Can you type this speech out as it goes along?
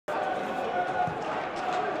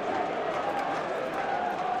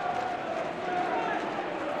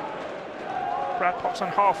Brad Potts on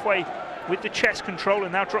halfway with the chest control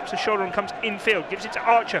and now drops the shoulder and comes infield. Gives it to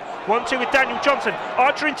Archer. 1-2 with Daniel Johnson.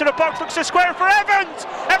 Archer into the box, looks to square for Evans.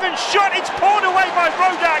 Evans shot, it's pawned away by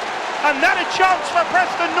Rodak. And that a chance for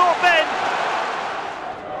Preston North End.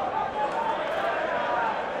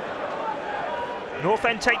 North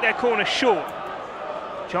End take their corner short.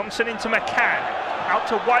 Johnson into McCann. Out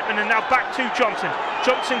to Whiteman and now back to Johnson.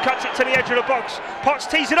 Johnson cuts it to the edge of the box. Potts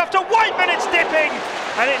tees it off to Whiteman, it's dipping.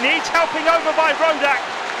 And it needs helping over by Rodak.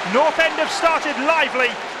 North End have started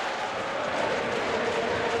lively.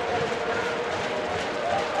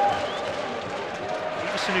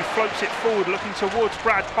 Everson who floats it forward, looking towards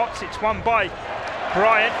Brad Potts. It's won by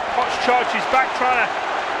Bryant. Potts charges back, trying to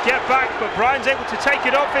get back, but Bryant's able to take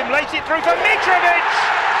it off him, lays it through for Mitrovic.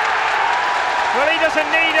 Well, he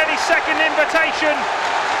doesn't need any second invitation.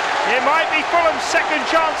 It might be Fulham's second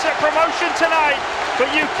chance at promotion tonight, but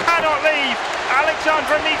you cannot leave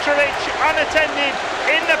Alexandra Mitrovic unattended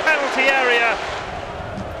in the penalty area.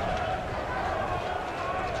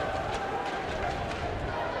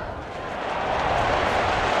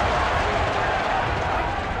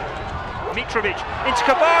 Mitrovic into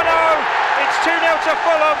Cabano. It's 2-0 to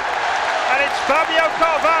Fulham, and it's Fabio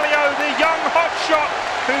Carvalho, the young hotshot,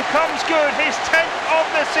 who comes good, his 10th of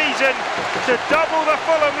the season, to double the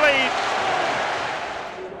Fulham lead.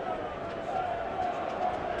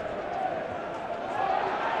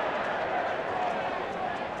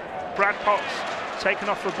 Brad Potts taken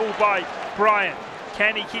off the ball by Bryant.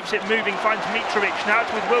 Kenny keeps it moving, finds Mitrovic. Now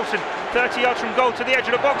it's with Wilson, 30 yards from goal to the edge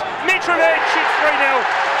of the box. Mitrovic, it's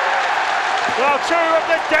 3-0. Well, two of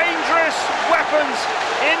the dangerous weapons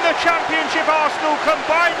in the Championship Arsenal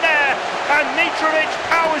combined there, and Mitrovic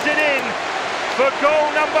powers it in for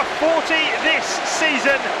goal number 40 this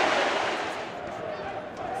season.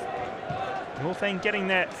 North End getting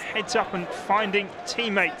their heads up and finding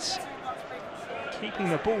teammates. Keeping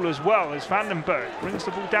the ball as well as Vandenberg brings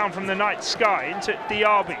the ball down from the night sky into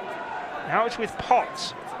Diaby. Now it's with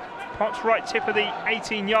Potts. Potts right tip of the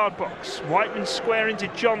 18-yard box. Whiteman square into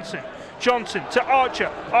Johnson. Johnson to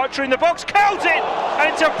Archer. Archer in the box, curls it!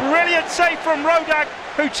 And it's a brilliant save from Rodak,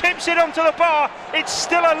 who tips it onto the bar. It's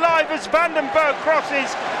still alive as Vandenberg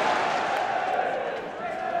crosses.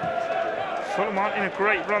 Fulham aren't in a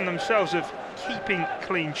great run themselves of keeping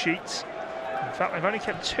clean sheets. In fact, they've only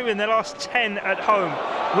kept 2 in their last 10 at home.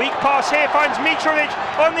 Weak pass here, finds Mitrovic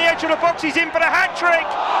on the edge of the box. He's in for the hat-trick,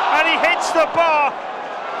 and he hits the bar.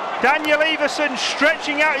 Daniel Everson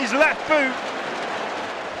stretching out his left boot.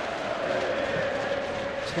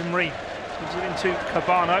 Tim Ream gives it into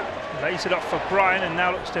Cabano, lays it off for Brian, and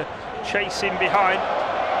now looks to chase in behind.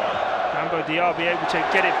 Rambo Diaby able to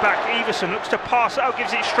get it back. Everson looks to pass out,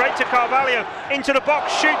 gives it straight to Carvalho, into the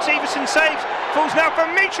box, shoots, Everson saves, falls now for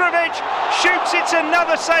Mitrovic, shoots, it's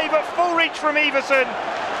another save at full reach from Everson.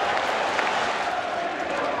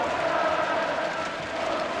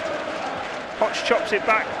 Potts chops it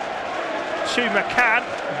back to McCann,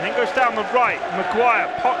 and then goes down the right.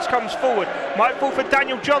 Maguire, Potts comes forward, might fall for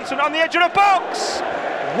Daniel Johnson on the edge of the box,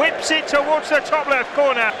 whips it towards the top left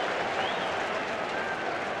corner.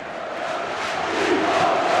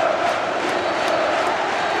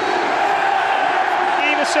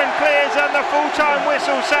 Everson clears and the full-time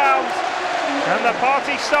whistle sounds, and the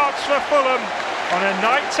party starts for Fulham on a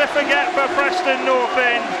night to forget for Preston North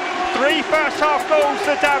End. 3 first-half goals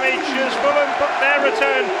to damage as Fulham put their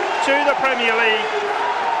return to the Premier League.